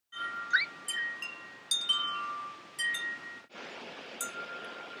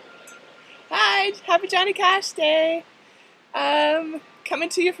Hi, happy Johnny Cash Day. Coming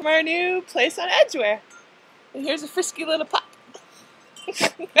to you from our new place on Edgware. And here's a frisky little pup.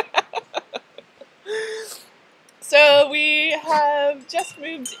 So we have just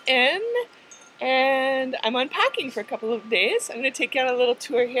moved in and I'm unpacking for a couple of days. I'm going to take you on a little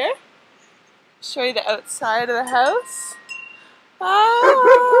tour here. Show you the outside of the house.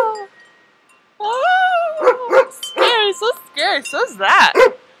 Oh, oh, scary, so scary. So is that.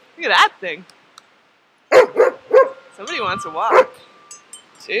 Look at that thing. Somebody wants a walk.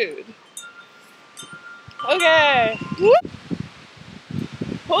 Dude. Okay.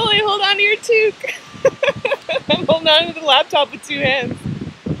 Holy, hold on to your toque. I'm holding on to the laptop with two hands.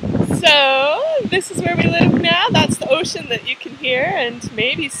 So, this is where we live now. That's the ocean that you can hear and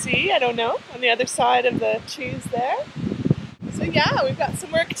maybe see, I don't know, on the other side of the trees there. So yeah, we've got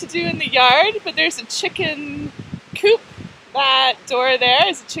some work to do in the yard, but there's a chicken coop. That door there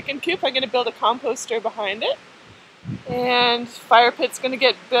is a chicken coop. I'm going to build a composter behind it. And fire pit's going to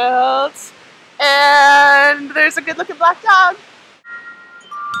get built. And there's a good looking black dog.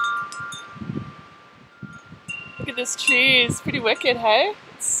 Look at this tree, it's pretty wicked, hey?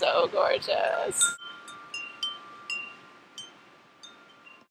 It's so gorgeous.